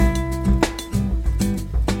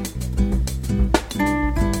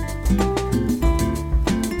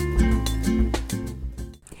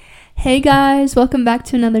Hey guys, welcome back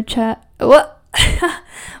to another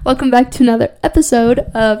welcome back to another episode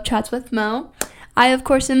of Chats with Mo. I, of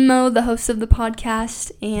course, am Mo, the host of the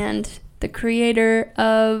podcast and the creator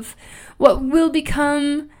of what will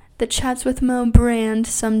become the Chats with Mo brand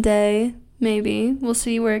someday. Maybe. We'll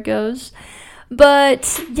see where it goes.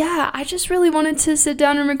 But yeah, I just really wanted to sit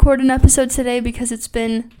down and record an episode today because it's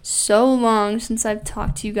been so long since I've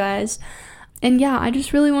talked to you guys. And yeah, I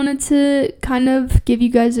just really wanted to kind of give you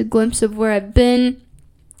guys a glimpse of where I've been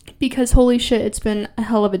because holy shit, it's been a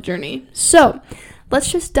hell of a journey. So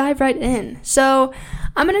let's just dive right in. So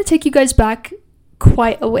I'm going to take you guys back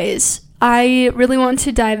quite a ways. I really want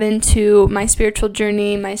to dive into my spiritual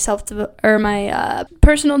journey, my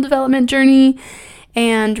personal development journey,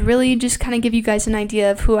 and really just kind of give you guys an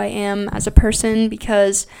idea of who I am as a person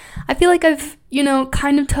because I feel like I've,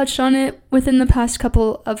 kind of touched on it within the past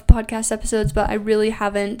couple of podcast episodes, but I really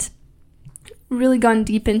haven't really gone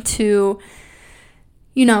deep into,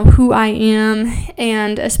 who I am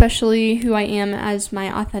and especially who I am as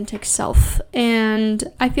my authentic self. And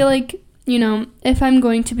I feel like, if I'm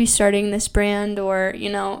going to be starting this brand or,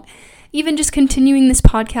 even just continuing this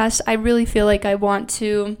podcast, I really feel like I want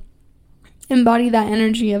to embody that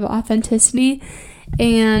energy of authenticity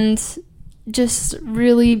and just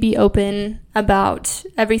really be open about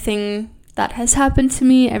everything that has happened to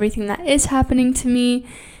me, everything that is happening to me,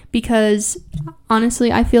 because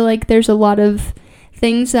honestly, I feel like there's a lot of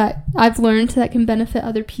things that I've learned that can benefit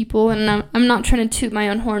other people, and I'm not trying to toot my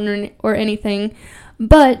own horn or anything,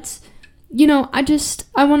 but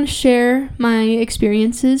I want to share my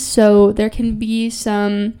experiences so there can be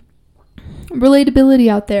some relatability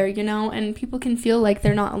out there, and people can feel like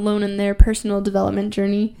they're not alone in their personal development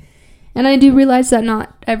journey. And I do realize that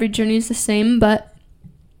not every journey is the same, but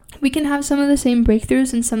we can have some of the same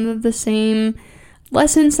breakthroughs and some of the same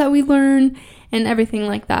lessons that we learn and everything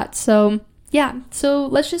like that. So yeah, so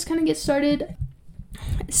let's just kind of get started.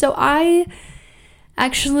 So I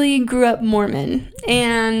actually grew up Mormon,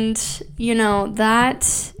 and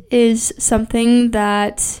that is something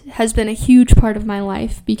that has been a huge part of my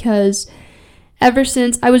life because ever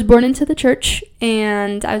since I was born into the church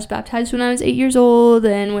and I was baptized when I was 8 years old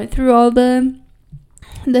and went through all the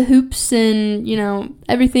hoops and,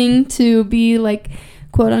 everything to be like,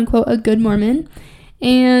 quote unquote, a good Mormon.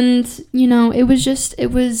 And,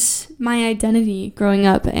 it was my identity growing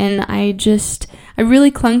up. And I really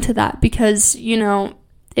clung to that because,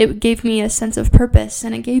 it gave me a sense of purpose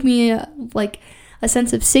and it gave me a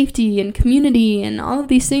sense of safety and community and all of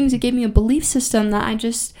these things. It gave me a belief system that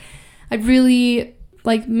I really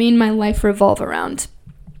made my life revolve around.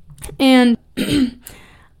 And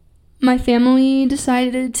my family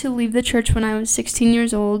decided to leave the church when I was 16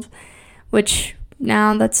 years old, which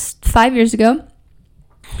now that's 5 years ago.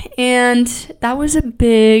 And that was a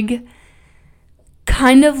big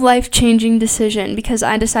kind of life-changing decision because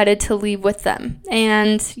I decided to leave with them.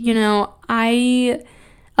 And,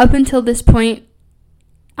 up until this point,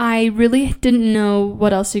 I really didn't know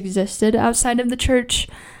what else existed outside of the church.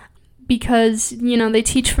 Because, they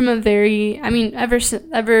teach from what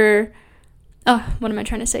am I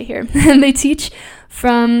trying to say here? They teach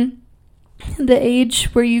from the age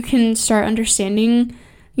where you can start understanding,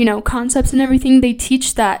 concepts and everything. They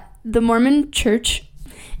teach that the Mormon church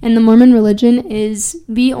and the Mormon religion is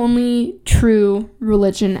the only true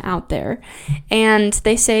religion out there. And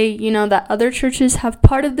they say, that other churches have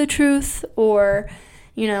part of the truth or,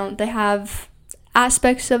 they have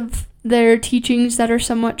aspects of their teachings that are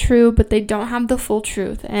somewhat true, but they don't have the full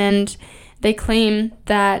truth. And they claim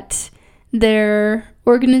that their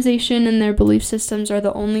organization and their belief systems are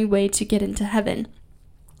the only way to get into heaven.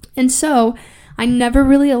 And so I never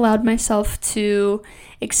really allowed myself to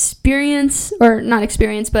experiment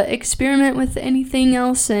with anything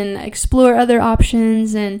else and explore other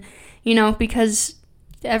options. And, because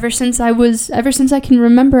ever since I can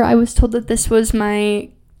remember, I was told that this was my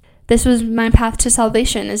path to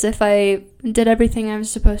salvation, as if I did everything I was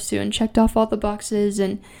supposed to and checked off all the boxes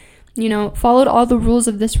and, followed all the rules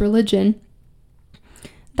of this religion.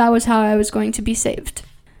 That was how I was going to be saved.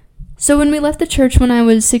 So when we left the church when I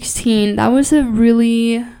was 16, that was a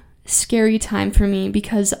really scary time for me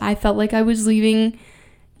because I felt like I was leaving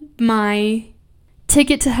my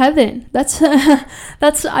ticket to heaven. I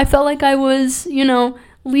felt like I was,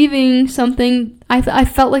 leaving something. I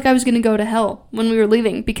felt like I was going to go to hell when we were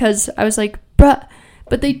leaving because I was like, bruh,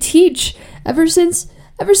 but they teach ever since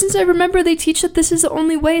I remember they teach that this is the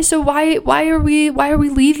only way. So why are we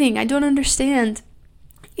leaving? I don't understand.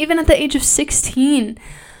 Even at the age of 16.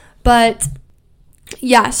 But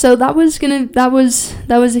yeah, so that was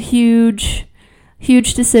a huge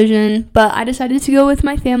huge decision, but I decided to go with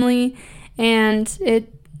my family, and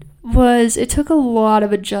it took a lot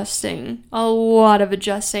of adjusting,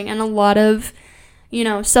 and a lot of,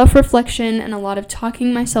 self-reflection, and a lot of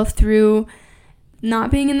talking myself through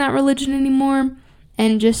not being in that religion anymore,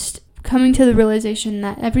 and just coming to the realization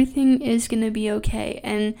that everything is going to be okay.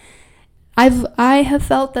 And I have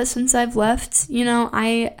felt that since I've left,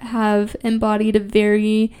 I have embodied a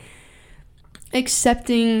very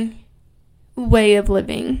accepting way of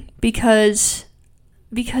living, because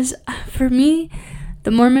for me,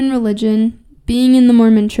 the Mormon religion, being in the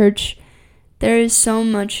Mormon church, there is so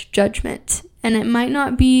much judgment, and it might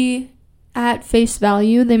not be at face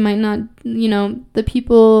value. They might not, the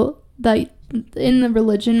people that in the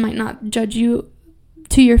religion might not judge you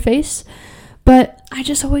to your face, but I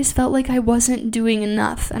just always felt like I wasn't doing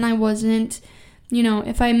enough, and I wasn't,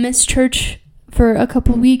 if I missed church for a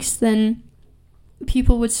couple weeks, then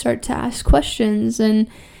people would start to ask questions, and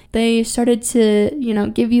they started to,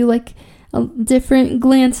 give you like different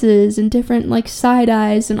glances and different like side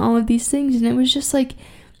eyes and all of these things, and it was just like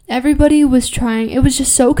everybody was trying. It was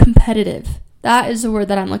just so competitive. That is the word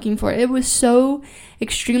that I'm looking for. It was so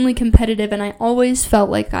extremely competitive, and I always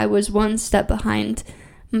felt like I was one step behind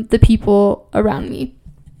the people around me.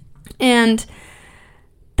 And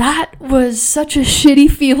that was such a shitty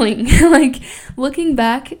feeling. Like, looking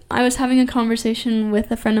back, I was having a conversation with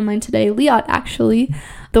a friend of mine today, Liat, actually,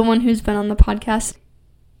 the one who's been on the podcast.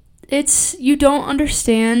 You don't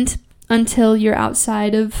understand until you're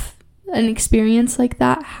outside of an experience like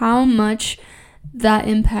that how much that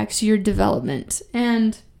impacts your development.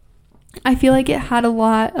 And I feel like it had a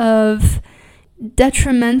lot of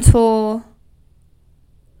detrimental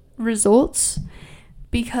results,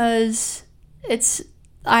 because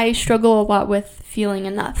I struggle a lot with feeling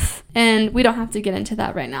enough, and we don't have to get into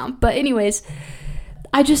that right now. But anyways,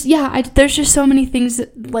 there's just so many things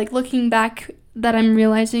that, like, looking back, that I'm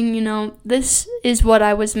realizing, this is what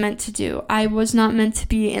I was meant to do. I was not meant to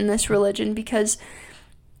be in this religion, because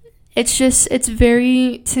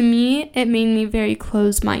to me, it made me very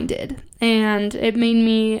closed-minded, and it made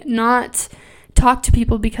me not talk to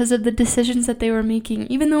people because of the decisions that they were making,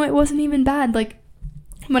 even though it wasn't even bad. Like,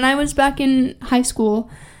 when I was back in high school,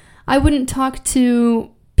 I wouldn't talk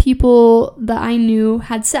to people that I knew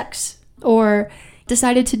had sex, or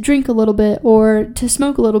decided to drink a little bit, or to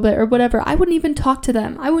smoke a little bit, or whatever. I wouldn't even talk to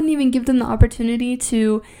them. I wouldn't even give them the opportunity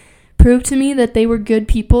to prove to me that they were good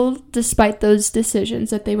people despite those decisions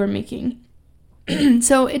that they were making.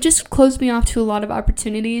 So it just closed me off to a lot of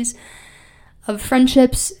opportunities of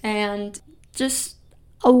friendships, and just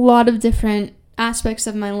a lot of different aspects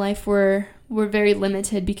of my life were very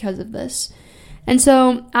limited because of this. And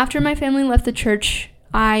so after my family left the church,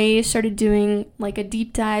 I started doing like a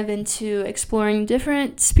deep dive into exploring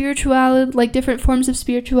different spirituality, like different forms of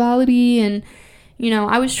spirituality. And,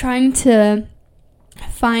 I was trying to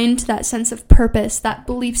find that sense of purpose, that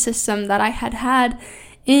belief system that I had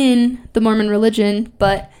in the Mormon religion,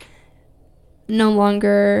 but no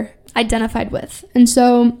longer identified with. And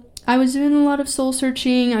so I was doing a lot of soul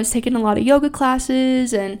searching. I was taking a lot of yoga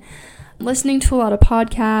classes and listening to a lot of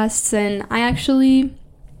podcasts. And I actually,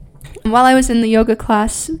 while I was in the yoga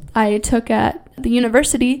class I took at the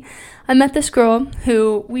university, I met this girl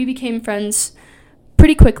who we became friends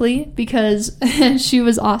pretty quickly, because she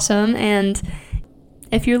was awesome. And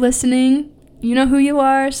if you're listening, you know who you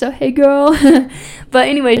are, so hey girl. But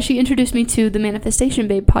anyway, she introduced me to the Manifestation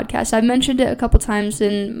Babe podcast. I've mentioned it a couple times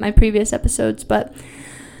in my previous episodes, but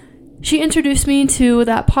she introduced me to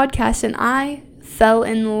that podcast, and I fell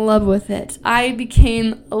in love with it. I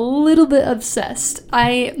became a little bit obsessed.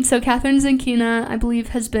 So Catherine Zankina, I believe,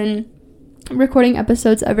 has been recording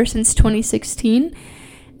episodes ever since 2016,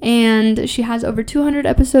 and she has over 200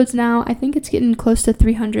 episodes now. I think it's getting close to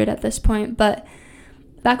 300 at this point, but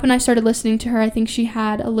back when I started listening to her, I think she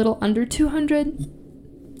had a little under 200,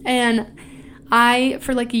 and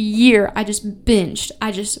for like a year, I just binged.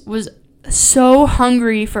 I just was so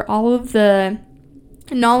hungry for all of the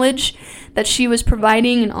knowledge that she was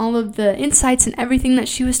providing, and all of the insights and everything that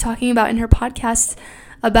she was talking about in her podcast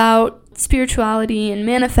about spirituality and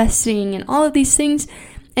manifesting and all of these things.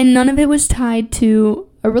 And none of it was tied to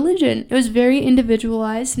a religion. It was very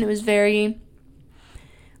individualized, and it was very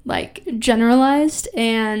like generalized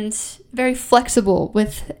and very flexible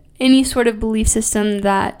with any sort of belief system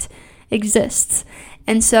that exists.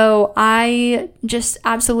 And so I just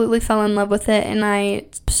absolutely fell in love with it, and I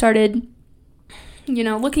started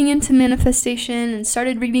looking into manifestation, and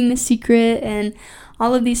started reading The Secret and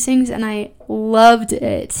all of these things, and I loved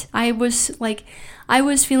it. I was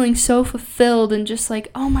feeling so fulfilled, and just like,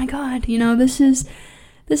 oh my God, this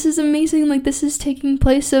this is amazing. Like, this is taking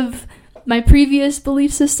place of my previous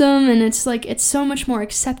belief system, and it's like, it's so much more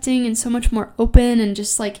accepting and so much more open, and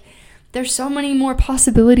just like, there's so many more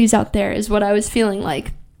possibilities out there is what I was feeling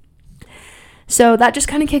like. So that just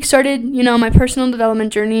kind of kickstarted, my personal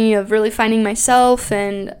development journey of really finding myself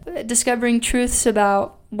and discovering truths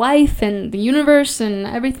about life and the universe and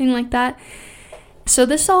everything like that. So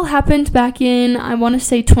this all happened back in, I want to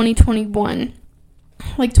say 2021.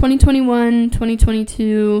 Like 2021,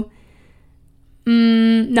 2022.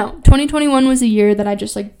 2021 was a year that I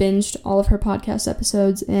just like binged all of her podcast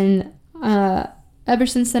episodes. And ever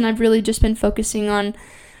since then, I've really just been focusing on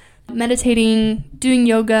meditating, doing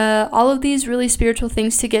yoga, all of these really spiritual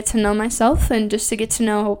things to get to know myself and just to get to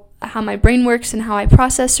know how my brain works and how I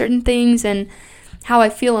process certain things and how I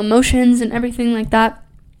feel emotions and everything like that.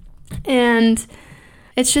 And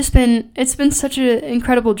it's been such an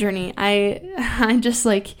incredible journey. I just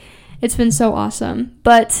like, it's been so awesome.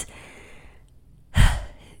 But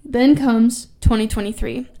then comes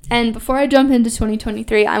 2023. And before I jump into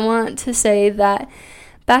 2023, I want to say that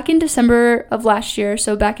back in December of last year,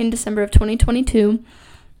 so back in December of 2022,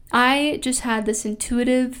 I just had this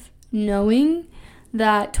intuitive knowing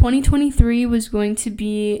that 2023 was going to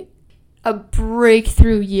be a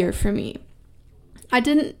breakthrough year for me. I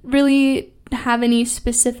didn't really have any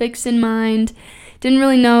specifics in mind, didn't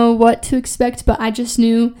really know what to expect, but I just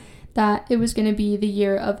knew that it was going to be the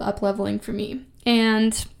year of up-leveling for me.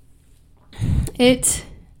 And it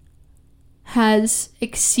has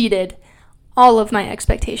exceeded all of my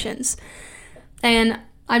expectations. And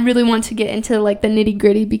I really want to get into like the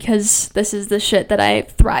nitty-gritty because this is the shit that I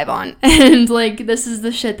thrive on. And like, this is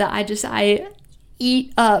the shit that I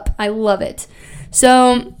eat up. I love it.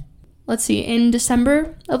 So let's see, in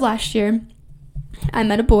December of last year, I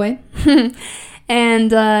met a boy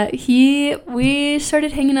and we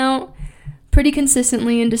started hanging out pretty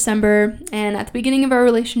consistently in December. And at the beginning of our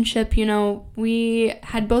relationship, we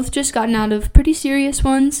had both just gotten out of pretty serious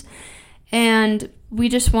ones, and we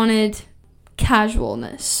just wanted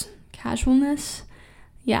casualness.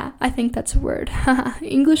 Yeah, I think that's a word.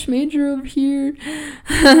 English major over here.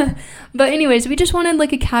 But anyways, we just wanted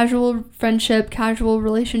like a casual friendship, casual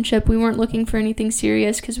relationship. We weren't looking for anything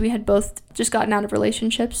serious because we had both just gotten out of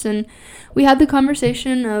relationships. And we had the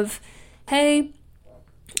conversation of, hey,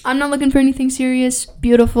 I'm not looking for anything serious.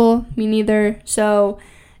 Beautiful. Me neither. So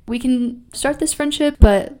we can start this friendship,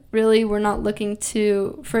 but really we're not looking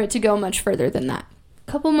for it to go much further than that.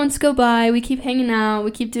 A couple months go by. We keep hanging out.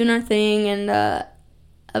 We keep doing our thing. And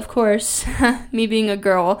of course, me being a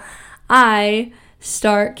girl, I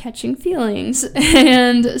start catching feelings.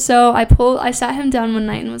 And so I sat him down one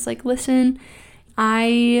night and was like, listen,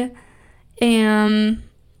 I am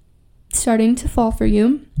starting to fall for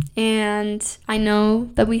you. And I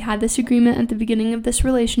know that we had this agreement at the beginning of this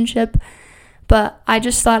relationship, but I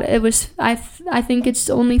just thought it was, I think it's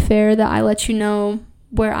only fair that I let you know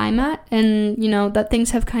where I'm at, and that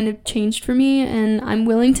things have kind of changed for me, and I'm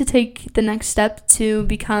willing to take the next step to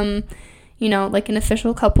become like an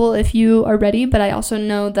official couple if you are ready. But I also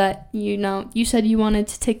know that you said you wanted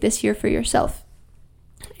to take this year for yourself,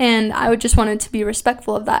 and I would just wanted to be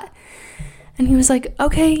respectful of that. And he was like,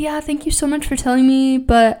 okay, yeah, thank you so much for telling me,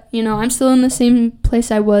 but I'm still in the same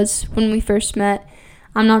place I was when we first met.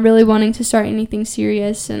 I'm not really wanting to start anything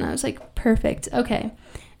serious. And I was like, perfect, okay.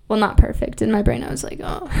 Well, not perfect. In my brain, I was like,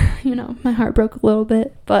 oh, my heart broke a little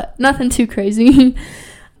bit, but nothing too crazy.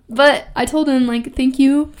 But I told him, like, thank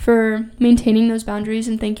you for maintaining those boundaries,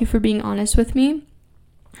 and thank you for being honest with me.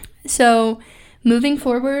 So moving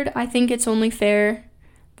forward, I think it's only fair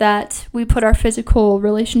that we put our physical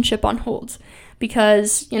relationship on hold.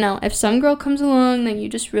 Because, if some girl comes along that you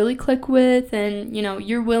just really click with, and,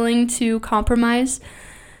 you're willing to compromise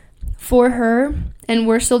for her, and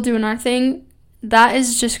we're still doing our thing, that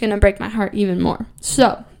is just going to break my heart even more.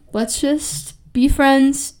 So let's just be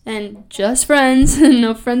friends, and just friends, and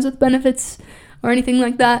no friends with benefits or anything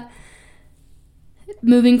like that,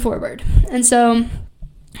 moving forward. And so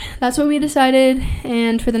that's what we decided.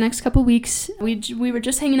 And for the next couple weeks, we were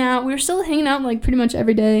just hanging out. We were still hanging out like pretty much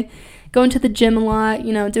every day, going to the gym a lot,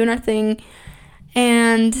 doing our thing.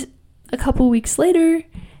 And a couple weeks later,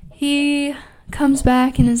 he comes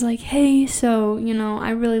back and is like, hey, so, I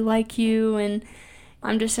really like you, and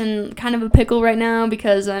I'm just in kind of a pickle right now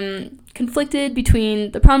because I'm conflicted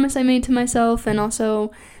between the promise I made to myself and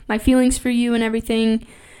also my feelings for you and everything.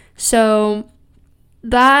 So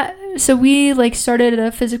we like started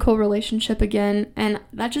a physical relationship again, and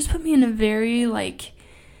that just put me in a very like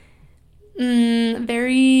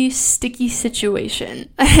very sticky situation.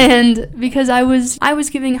 And because I was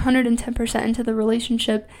giving 110% into the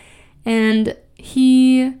relationship, and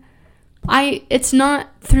it's not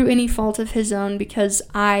through any fault of his own, because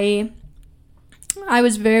I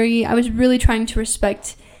was really trying to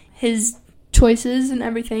respect his choices and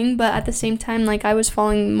everything, but at the same time, like, I was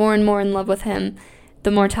falling more and more in love with him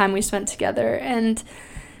the more time we spent together. And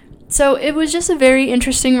so it was just a very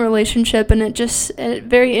interesting relationship, and a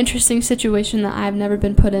very interesting situation that I've never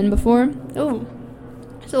been put in before. Oh,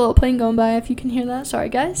 there's a little plane going by, if you can hear that. Sorry,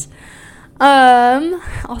 guys.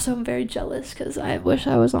 Also, I'm very jealous because I wish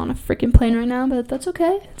I was on a freaking plane right now, but that's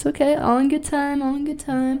okay. It's okay. All in good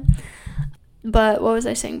time. But what was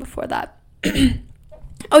I saying before that?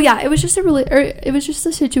 Oh yeah, it was just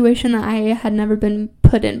a situation that I had never been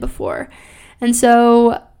put in before. And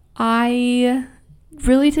so I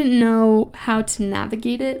really didn't know how to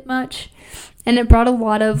navigate it much, and it brought a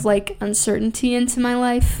lot of like uncertainty into my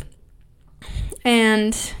life.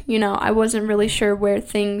 And, I wasn't really sure where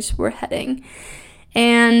things were heading.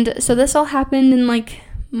 And so this all happened in like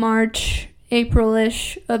March,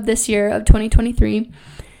 April-ish of this year of 2023.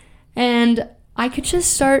 And I could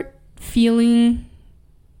just I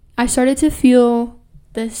started to feel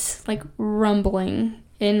this like rumbling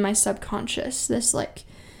in my subconscious, this like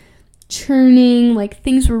churning, like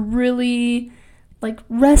things were really like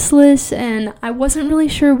restless, and I wasn't really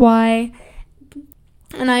sure why.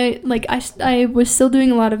 And I was still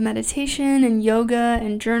doing a lot of meditation and yoga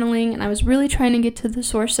and journaling, and I was really trying to get to the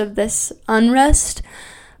source of this unrest,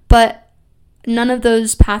 but none of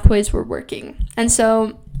those pathways were working. And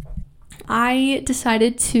so I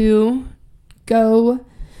decided to go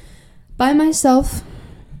by myself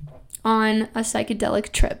on a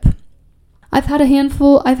psychedelic trip. I've had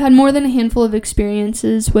more than a handful of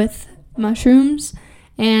experiences with mushrooms.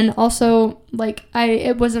 And also,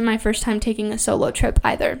 it wasn't my first time taking a solo trip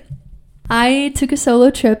either. I took a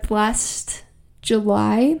solo trip last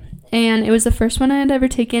July, and it was the first one I had ever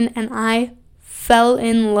taken, and I fell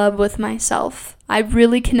in love with myself. I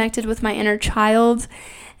really connected with my inner child,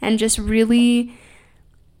 and just really,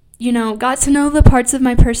 got to know the parts of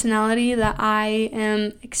my personality that I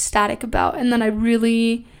am ecstatic about, and that I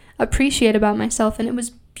really appreciate about myself, and it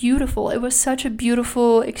was beautiful. It was such a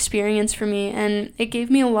beautiful experience for me, and it gave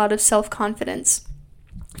me a lot of self-confidence.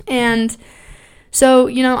 And so,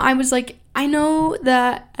 I was like, I know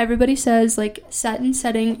that everybody says like set and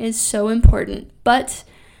setting is so important, but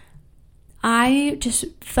I just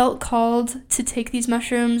felt called to take these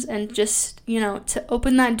mushrooms and just, to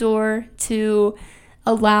open that door, to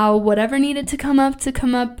allow whatever needed to come up,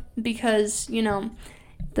 because,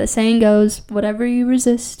 the saying goes, whatever you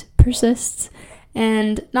resist persists.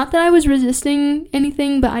 And not that I was resisting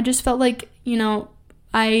anything, but I just felt like,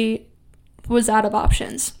 I was out of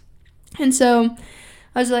options. And so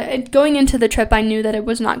I was like, going into the trip, I knew that it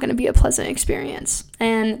was not going to be a pleasant experience.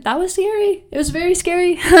 And that was scary. It was very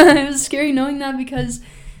scary. It was scary knowing that, because,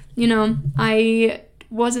 I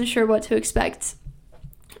wasn't sure what to expect.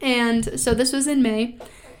 And so this was in May.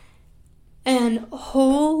 And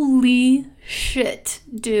holy shit,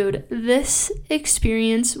 dude, this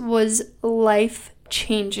experience was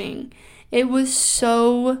life-changing. It was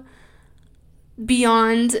so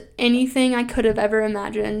beyond anything I could have ever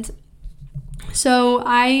imagined. So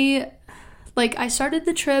I started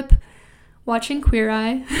the trip watching Queer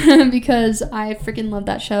Eye because I freaking love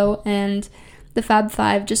that show, and the Fab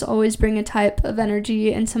Five just always bring a type of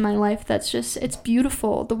energy into my life that's just, it's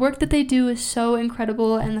beautiful. The work that they do is so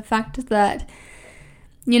incredible, and the fact that,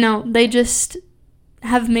 they just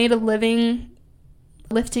have made a living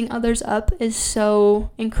lifting others up is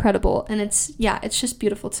so incredible, and it's just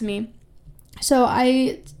beautiful to me. So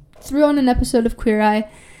I threw on an episode of Queer Eye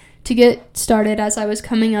to get started as I was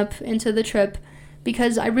coming up into the trip,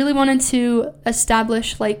 because I really wanted to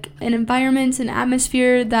establish like an environment, an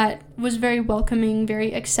atmosphere that was very welcoming,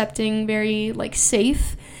 very accepting, very like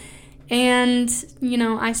safe. And,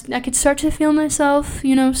 I could start to feel myself,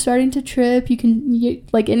 starting to trip.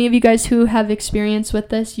 Like any of you guys who have experience with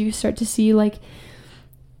this, you start to see like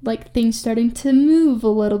things starting to move a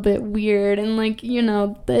little bit weird. And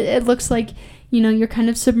it looks like, you're kind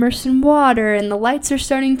of submersed in water, and the lights are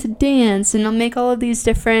starting to dance, and they'll make all of these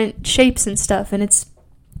different shapes and stuff, and it's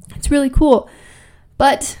really cool.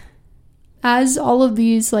 But as all of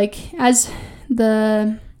these, as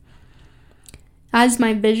the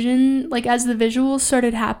visuals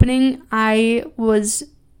started happening, I was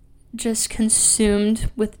just consumed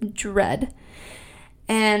with dread,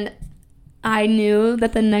 and I knew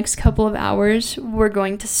that the next couple of hours were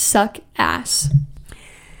going to suck ass.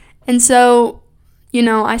 And so,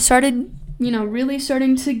 I started, really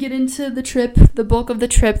starting to get into the trip, the bulk of the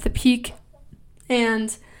trip, the peak.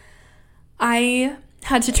 And I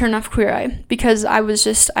had to turn off Queer Eye because I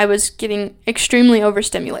was getting extremely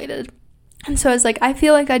overstimulated. And so I was like, I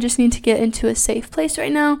feel like I just need to get into a safe place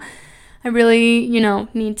right now. I really,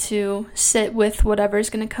 need to sit with whatever's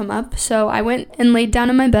going to come up. So I went and laid down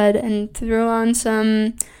in my bed and threw on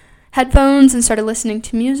some headphones and started listening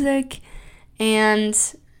to music. And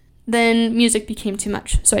then music became too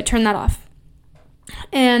much. So I turned that off.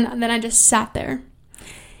 And then I just sat there.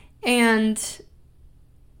 And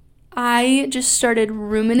I just started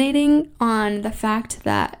ruminating on the fact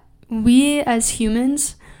that we as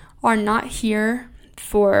humans are not here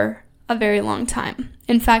for a very long time.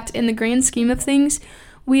 In fact, in the grand scheme of things,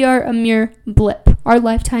 we are a mere blip. Our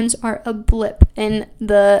lifetimes are a blip in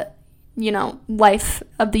the, life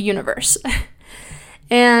of the universe.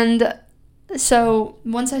 And so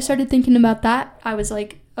once I started thinking about that, I was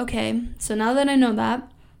like, okay, so now that I know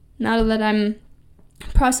that, now that I'm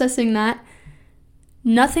processing that,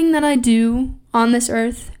 nothing that I do on this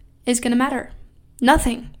earth is going to matter.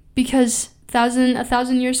 Nothing. Because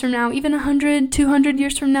 1,000 years from now, even 100, 200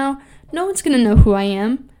 years from now, no one's going to know who I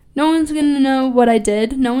am. No one's going to know what I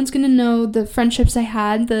did. No one's going to know the friendships I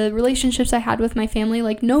had, the relationships I had with my family.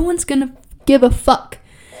 Like, no one's going to give a fuck.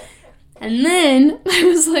 And then I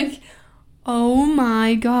was like, oh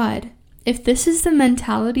my God. If this is the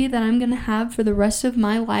mentality that I'm going to have for the rest of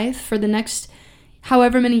my life, for the next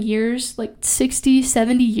however many years, like 60,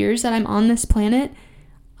 70 years that I'm on this planet,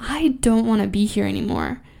 I don't want to be here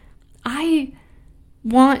anymore. I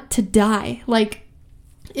want to die. Like,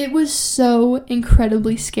 it was so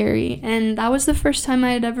incredibly scary. And that was the first time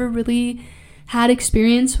I had ever really had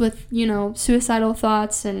experience with, suicidal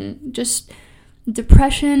thoughts and just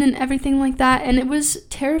depression and everything like that. And it was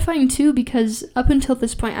terrifying too, because up until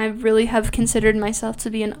this point, I really have considered myself to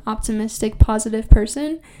be an optimistic, positive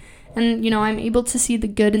person. And, I'm able to see the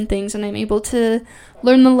good in things, and I'm able to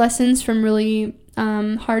learn the lessons from really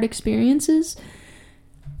hard experiences.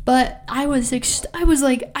 But I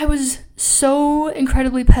was so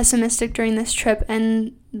incredibly pessimistic during this trip,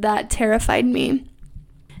 and that terrified me.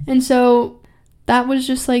 And so that was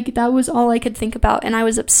just that was all I could think about, and I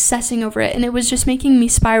was obsessing over it, and it was just making me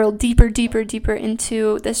spiral deeper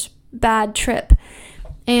into this bad trip.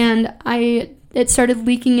 And it started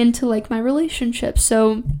leaking into my relationships.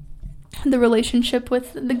 So the relationship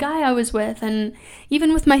with the guy I was with, and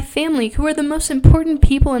even with my family, who are the most important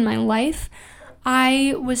people in my life,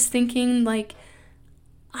 I was thinking,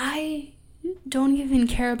 I don't even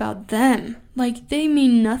care about them. They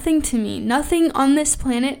mean nothing to me. Nothing on this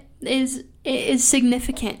planet is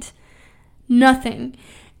significant. Nothing.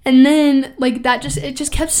 And then, it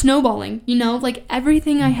just kept snowballing,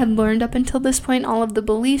 everything I had learned up until this point, all of the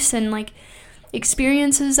beliefs and,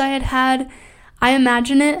 experiences I had, I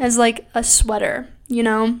imagine it as, a sweater,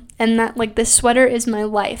 and that, this sweater is my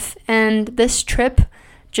life. And this trip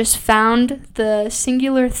just found the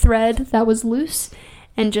singular thread that was loose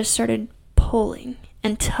and just started pulling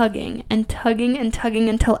and tugging and tugging and tugging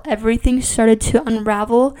until everything started to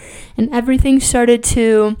unravel and everything started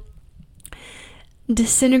to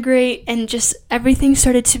disintegrate, and just everything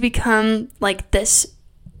started to become this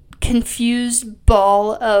confused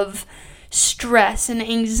ball of stress and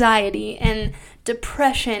anxiety and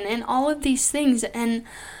depression and all of these things. And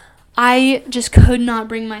I just could not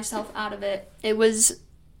bring myself out of it. It was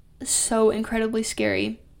so incredibly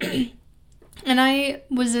scary. And I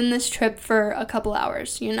was in this trip for a couple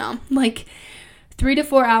hours, 3 to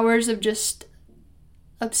 4 hours of just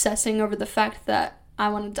obsessing over the fact that I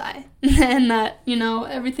want to die and that,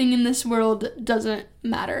 everything in this world doesn't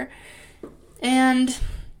matter. And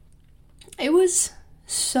it was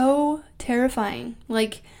so terrifying.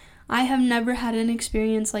 I have never had an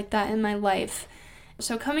experience like that in my life.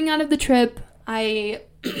 So coming out of the trip, I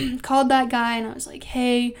called that guy and I was like,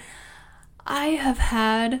 hey, I have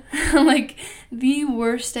had the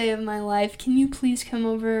worst day of my life. Can you please come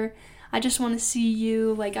over? I just want to see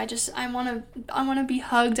you. I want to be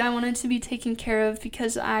hugged. I wanted to be taken care of,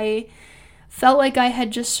 because I felt like I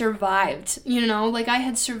had just survived, I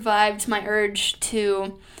had survived my urge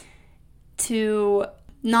to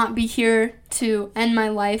not be here, to end my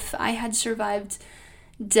life. I had survived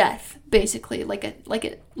death, basically, like an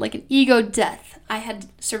ego death. I had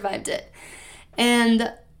survived it.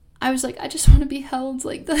 And I was like, I just want to be held.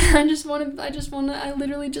 I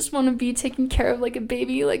literally just want to be taken care of like a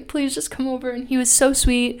baby. Please just come over. And he was so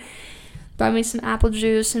sweet. Brought me some apple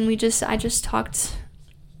juice, and I just talked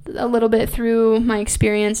a little bit through my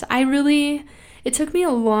experience. It took me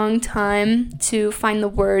a long time to find the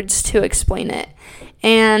words to explain it.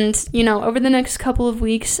 And, over the next couple of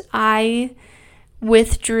weeks, I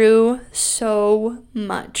withdrew so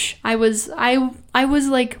much. I was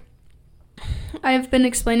I've been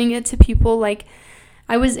explaining it to people, like,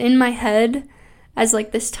 I was in my head as,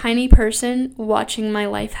 like, this tiny person watching my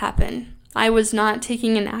life happen. I was not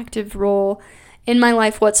taking an active role in my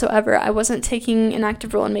life whatsoever. I wasn't taking an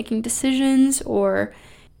active role in making decisions, or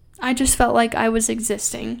I just felt like I was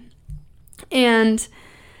existing. And,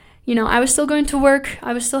 you know, I was still going to work,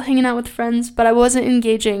 I was still hanging out with friends, but I wasn't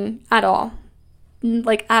engaging at all.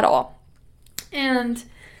 Like, at all. And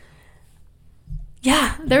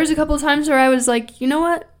yeah, there was a couple of times where I was like, you know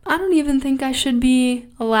what? I don't even think I should be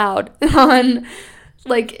allowed on,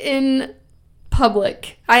 like, in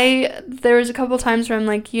public. There was a couple of times where I'm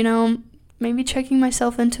like, you know, maybe checking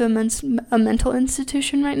myself into a mental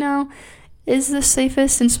institution right now is the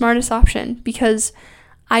safest and smartest option, because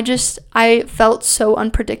I felt so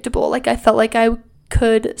unpredictable. Like, I felt like I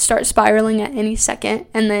could start spiraling at any second,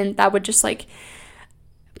 and then that would just, like,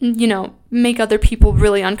 you know, make other people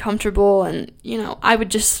really uncomfortable, and, you know, I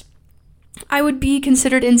would be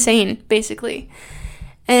considered insane, basically.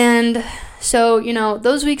 And so, you know,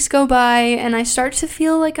 those weeks go by, and I start to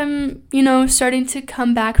feel like I'm, you know, starting to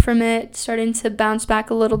come back from it, starting to bounce back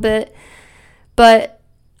a little bit, but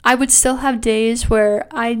I would still have days where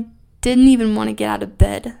I didn't even want to get out of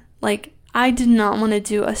bed. Like, I did not want to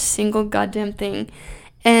do a single goddamn thing,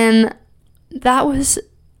 and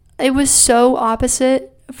it was so opposite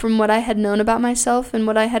from what I had known about myself and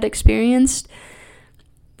what I had experienced,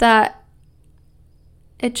 that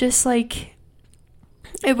it just, like,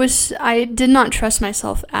 I did not trust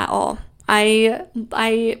myself at all. I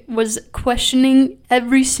was questioning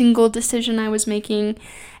every single decision I was making,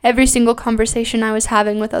 every single conversation I was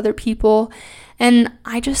having with other people, and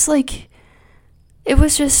I just, like, it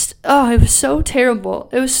was so terrible.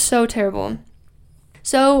 It was so terrible.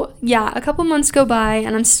 So, yeah, a couple months go by,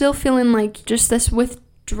 and I'm still feeling like just this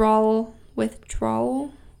withdrawal.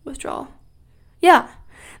 Yeah,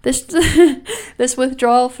 this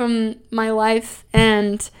withdrawal from my life.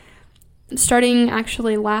 And starting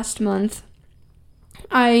actually last month,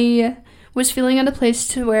 I was feeling at a place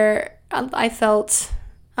to where I felt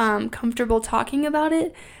comfortable talking about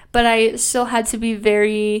it, but I still had to be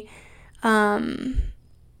very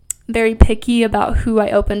picky about who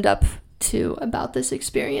I opened up to about this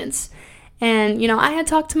experience. And, you know, I had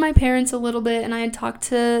talked to my parents a little bit, and I had talked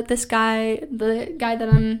to the guy that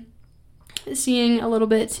I'm seeing a little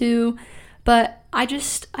bit too, but I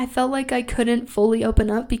felt like I couldn't fully open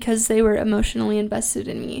up because they were emotionally invested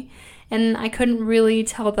in me, and I couldn't really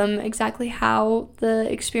tell them exactly how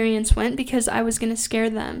the experience went because I was going to scare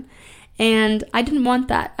them, and I didn't want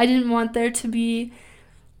that. I didn't want there to be,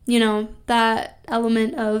 you know, that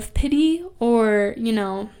element of pity, or, you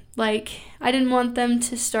know, like, I didn't want them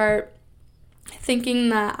to start thinking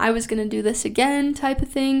that I was going to do this again type of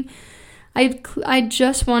thing. I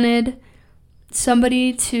just wanted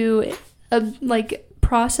somebody to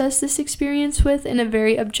process this experience with in a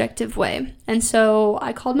very objective way. And so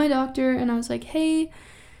I called my doctor, and I was like, hey,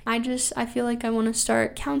 I feel like I want to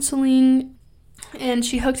start counseling. And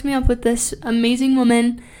she hooked me up with this amazing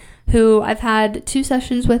woman who I've had 2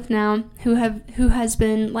 sessions with now, who has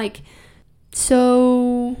been, like,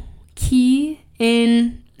 so key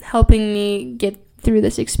in helping me get through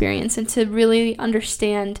this experience and to really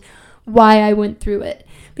understand why I went through it.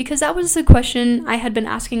 Because that was the question I had been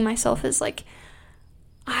asking myself, is like,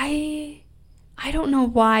 I don't know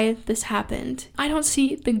why this happened. I don't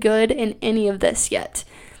see the good in any of this yet.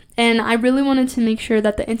 And I really wanted to make sure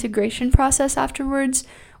that the integration process afterwards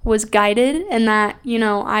was guided, and that, you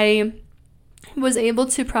know, I was able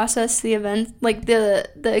to process the event, like the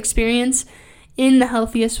experience, in the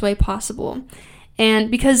healthiest way possible. And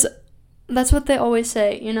because that's what they always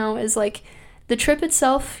say, you know, is like, the trip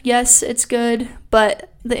itself, yes, it's good,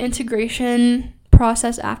 but the integration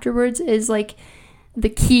process afterwards is, like, the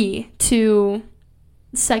key to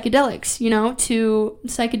psychedelics, you know, to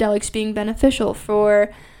psychedelics being beneficial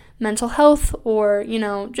for mental health, or, you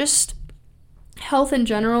know, just health in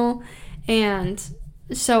general. And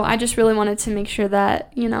so I just really wanted to make sure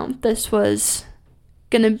that, you know,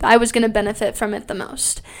 I was gonna benefit from it the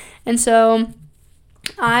most. And so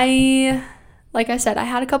like I said, I've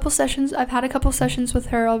had a couple sessions with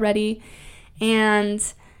her already, and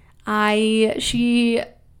she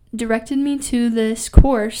directed me to this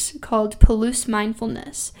course called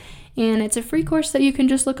Mindfulness. And it's a free course that you can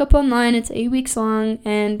just look up online. It's 8 weeks long,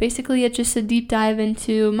 and basically it's just a deep dive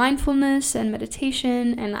into mindfulness and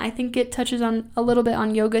meditation, and I think it touches on a little bit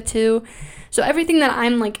on yoga too. So everything that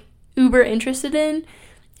I'm, like, uber interested in,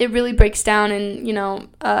 it really breaks down and, you know,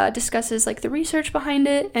 discusses, like, the research behind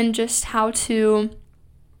it and just how to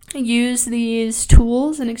use these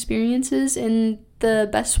tools and experiences in the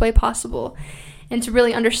best way possible. and to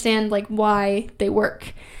really understand like why they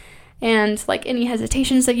work and like any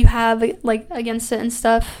hesitations that you have like against it and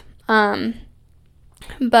stuff.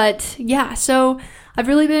 But yeah, so I've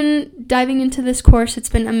really been diving into this course. It's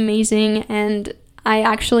been amazing, and I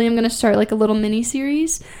actually am going to start like a little mini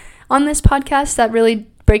series on this podcast that really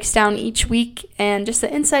breaks down each week and just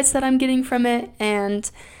the insights that I'm getting from it and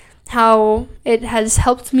how it has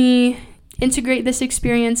helped me integrate this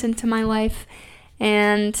experience into my life.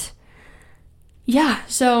 And yeah,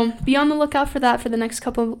 so be on the lookout for that for the next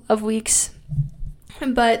couple of weeks.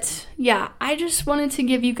 But yeah, I just wanted to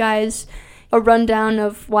give you guys a rundown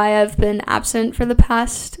of why I've been absent for the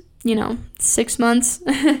past, 6 months.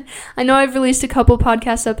 I know I've released a couple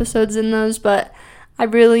podcast episodes in those, but I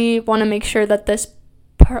really want to make sure that this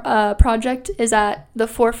project is at the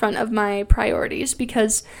forefront of my priorities,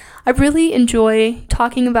 because I really enjoy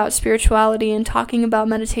talking about spirituality and talking about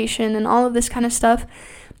meditation and all of this kind of stuff,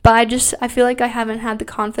 but I feel like I haven't had the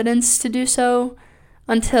confidence to do so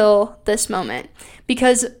until this moment,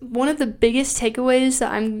 because one of the biggest takeaways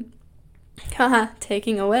that I'm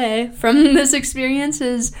taking away from this experience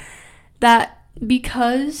is that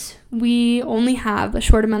because we only have a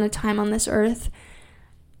short amount of time on this earth,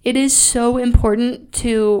 it is so important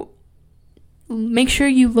to make sure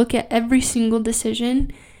you look at every single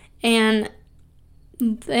decision and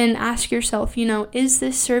ask yourself, is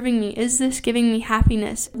this serving me? Is this giving me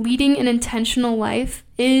happiness? Leading an intentional life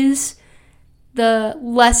is the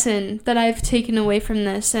lesson that I've taken away from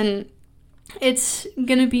this, and it's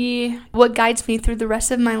going to be what guides me through the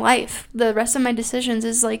rest of my life. The rest of my decisions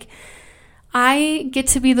is like, I get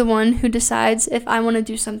to be the one who decides if I want to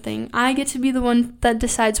do something. I get to be the one that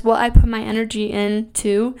decides what I put my energy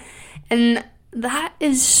into. And that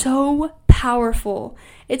is so powerful.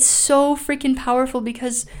 It's so freaking powerful,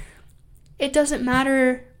 because it doesn't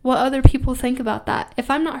matter what other people think about that.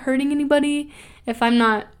 If I'm not hurting anybody,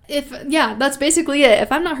 that's basically it.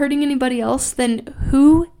 If I'm not hurting anybody else, then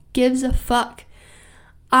who gives a fuck?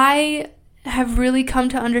 I have really come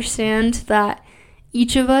to understand that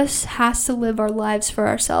each of us has to live our lives for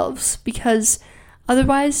ourselves, because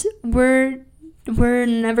otherwise we're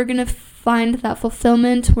never going to find that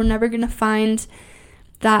fulfillment. We're never going to find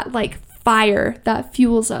that like fire that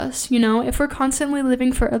fuels us. If we're constantly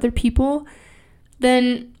living for other people,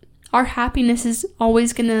 then our happiness is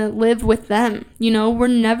always going to live with them. We're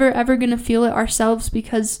never ever going to feel it ourselves,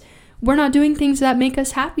 because we're not doing things that make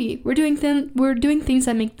us happy. We're doing things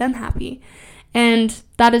that make them happy. And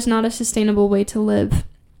that is not a sustainable way to live.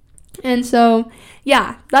 And so,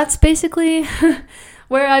 yeah, that's basically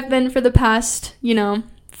where I've been for the past,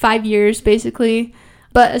 5 years, basically.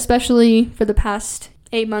 But especially for the past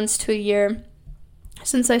 8 months to a year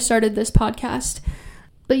since I started this podcast.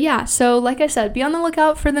 But yeah, so like I said, be on the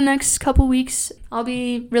lookout for the next couple weeks. I'll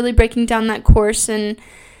be really breaking down that course and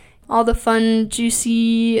all the fun,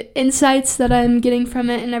 juicy insights that I'm getting from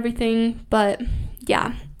it and everything. But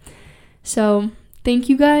yeah. So thank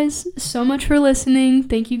you guys so much for listening.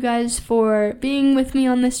 Thank you guys for being with me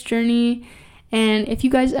on this journey. And if you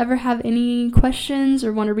guys ever have any questions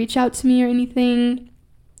or want to reach out to me or anything,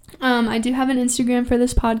 I do have an Instagram for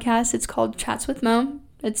this podcast. It's called Chats with Mo.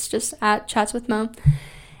 It's just at Chats with Mo.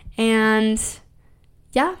 And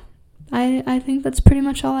yeah, I think that's pretty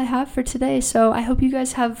much all I have for today. So I hope you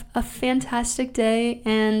guys have a fantastic day,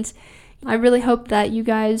 and I really hope that you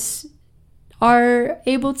guys are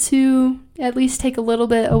able to at least take a little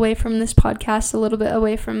bit away from this podcast, a little bit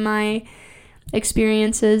away from my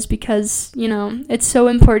experiences, because, it's so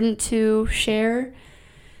important to share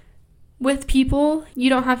with people.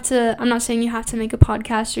 I'm not saying you have to make a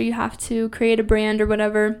podcast or you have to create a brand or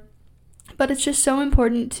whatever, but it's just so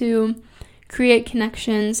important to create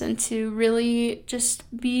connections and to really just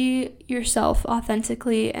be yourself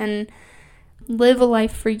authentically and live a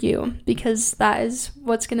life for you, because that is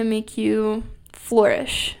what's going to make you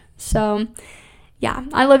flourish. So yeah,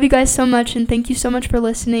 I love you guys so much, and thank you so much for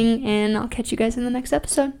listening, and I'll catch you guys in the next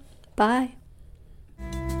episode. Bye.